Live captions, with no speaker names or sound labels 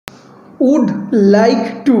Would like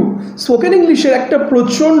to spoken ইংলিশের একটা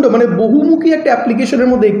প্রচণ্ড মানে বহুমুখী একটা অ্যাপ্লিকেশনের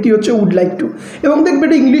মধ্যে একটি হচ্ছে উড লাইক টু। এবং দেখবে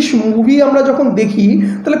এটা ইংলিশ মুভি আমরা যখন দেখি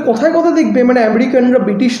তাহলে কথায় কথা দেখবে মানে আমেরিকানরা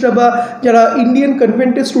ব্রিটিশরা বা যারা ইন্ডিয়ান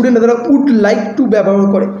কনভেন্টের স্টুডেন্টরা তারা উড লাইক টু ব্যবহার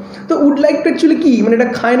করে। তো উড লাইক টু অ্যাকচুয়ালি কী মানে এটা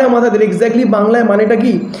খায় না মাথা দিলে এক্স্যাক্টলি বাংলায় মানেটা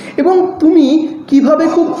কী এবং তুমি কীভাবে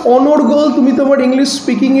খুব অনর্গল তুমি তোমার ইংলিশ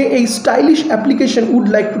স্পিকিংয়ে এই স্টাইলিশ অ্যাপ্লিকেশন উড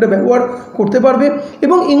লাইক টুটা ব্যবহার করতে পারবে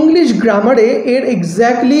এবং ইংলিশ গ্রামারে এর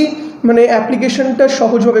এক্স্যাক্টলি মানে অ্যাপ্লিকেশনটা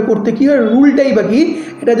সহজভাবে করতে কী হয় রুলটাই বা কি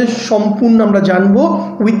এটা যে সম্পূর্ণ আমরা জানবো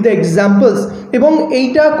উইথ দ্য এক্সাম্পলস। এবং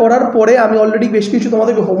এইটা করার পরে আমি অলরেডি বেশ কিছু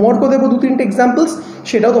তোমাদেরকে হোমওয়ার্কও দেবো 2-3টে এক্সাম্পলস,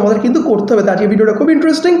 সেটাও তোমাদের কিন্তু করতে হবে। আজকে ভিডিওটা খুব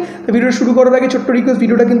ইন্টারেস্টিং। তো ভিডিও শুরু করার আগে ছোট্ট রিকোয়েস্ট,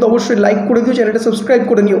 ভিডিওটা কিন্তু অবশ্যই লাইক করে দিও, চ্যানেলটা সাবস্ক্রাইব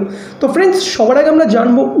করে নিও। তো ফ্রেন্ডস সবার আগে আমরা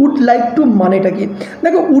জানবো উড লাইক টু মানেটা কি।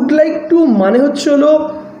 দেখো উড লাইক টু মানে হচ্ছে হলো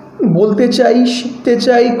বলতে চাই, শিখতে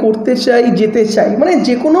চাই, করতে চাই, যেতে চাই, মানে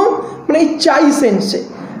যে কোনো মানে এই চাই সেন্সে,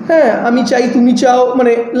 হ্যাঁ আমি চাই তুমি চাও,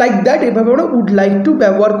 মানে লাইক দ্যাট এভাবে আমরা উড লাইক টু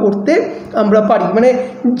ব্যবহার করতে আমরা পারি। মানে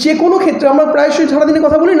যে কোনো ক্ষেত্রে আমরা প্রায়শই সারাদিনে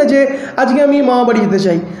কথা বলি না যে আজকে আমি মামা বাড়ি যেতে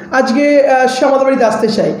চাই, আজকে শ্যামাদের বাড়িতে আসতে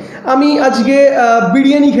চাই, আমি আজকে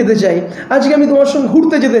বিরিয়ানি খেতে চাই, আজকে আমি তোমার সঙ্গে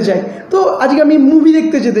ঘুরতে যেতে চাই, তো আজকে আমি মুভি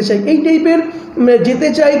দেখতে যেতে চাই, এই টাইপের যেতে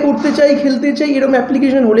চাই, করতে চাই, খেলতে চাই এরকম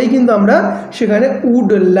অ্যাপ্লিকেশন হলেই কিন্তু আমরা সেখানে উড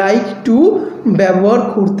লাইক টু ব্যবহার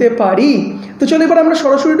করতে পারি। তো চলো এবার আমরা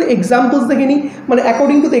সরাসরি একটু এক্সাম্পলস দেখে নিই, মানে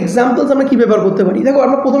অ্যাকর্ডিং টু দ্য এক্সাম্পলস আমরা কী ব্যবহার করতে পারি। দেখো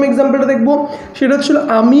আমরা প্রথম এক্সাম্পলটা দেখবো, সেটা হচ্ছিল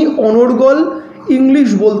আমি অনর্গল ইংলিশ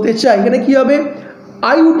বলতে চাই। এখানে কী হবে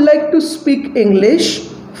I would like to speak English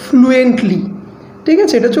fluently, ঠিক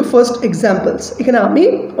আছে, এটা হচ্ছে ফার্স্ট এক্সাম্পলস। এখানে আমি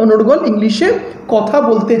অনর্গল ইংলিশে কথা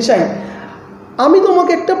বলতে চাই। আমি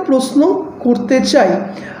তোমাকে একটা প্রশ্ন করতে চাই,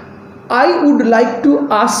 I would like to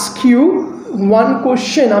ask you one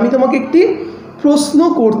question, আমি তোমাকে একটি প্রশ্ন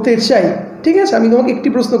করতে চাই, ঠিক আছে, আমি তোমাকে একটি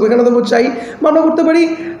প্রশ্ন করি, এখানে তোমাকে চাই বা আমরা করতে পারি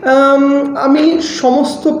আমি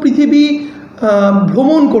সমস্ত পৃথিবী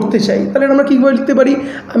ভ্রমণ করতে চাই, তাহলে আমরা কীভাবে লিখতে পারি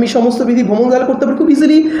আমি সমস্ত পৃথিবী ভ্রমণ তাহলে করতে পারি খুব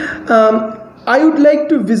easily I would like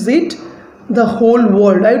to visit the whole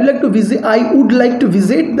world, I would like to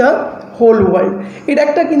visit the whole world. এটা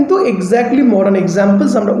একটা কিন্তু এক্স্যাক্টলি মডার্ন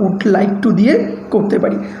এক্সাম্পলস আমরা উড লাইক টু দিয়ে করতে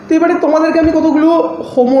পারি। তো এবারে তোমাদেরকে আমি কতগুলো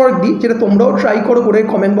হোমওয়ার্ক দিই যেটা তোমরাও ট্রাই করো করে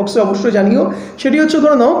কমেন্ট বক্সে অবশ্যই জানিও। সেটি হচ্ছে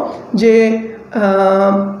ধরে নাও যে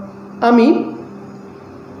আমি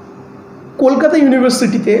কলকাতা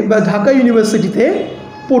ইউনিভার্সিটিতে বা ঢাকা ইউনিভার্সিটিতে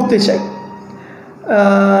পড়তে চাই,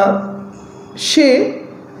 সে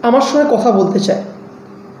আমার সঙ্গে কথা বলতে চায়,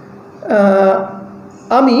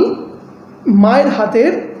 আমি মায়ের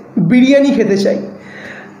হাতের বিরিয়ানি খেতে চাই।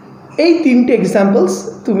 এই 3টে এক্সাম্পলস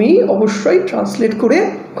তুমি অবশ্যই ট্রান্সলেট করে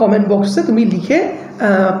কমেন্ট বক্সে তুমি লিখে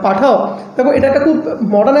পাঠাও। দেখো এটা একটা খুব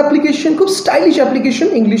মডার্ন অ্যাপ্লিকেশন, খুব স্টাইলিশ অ্যাপ্লিকেশন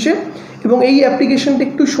ইংলিশে, এবং এই অ্যাপ্লিকেশনটা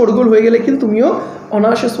একটু শোরগোল হয়ে গেলে কিন্তু তুমিও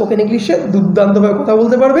অনায়াসে স্পোকেন ইংলিশে দুর্দান্তভাবে কথা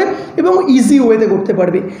বলতে পারবে এবং ইজি ওয়েতে করতে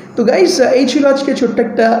পারবে। তো গাইস এই ছিল আজকে ছোট্ট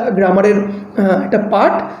একটা গ্রামারের একটা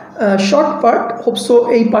পার্ট, শর্ট পার্ট। হোপসো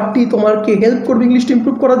এই পার্টটি তোমাকে হেল্প করবে ইংলিশটা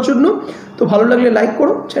ইমপ্রুভ করার জন্য। তো ভালো লাগলে লাইক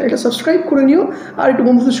করো, চ্যানেলটা সাবস্ক্রাইব করে নিও, আর একটু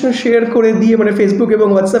বন্ধুদের সঙ্গে শেয়ার করে দিয়ে মানে ফেসবুক এবং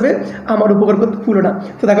হোয়াটসঅ্যাপে আমার উপকার করতে ভুলো না।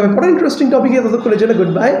 তো দেখাবে পরে ইন্টারেস্টিং টপিকে, ততক্ষণের জন্য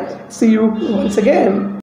good bye, C you once again.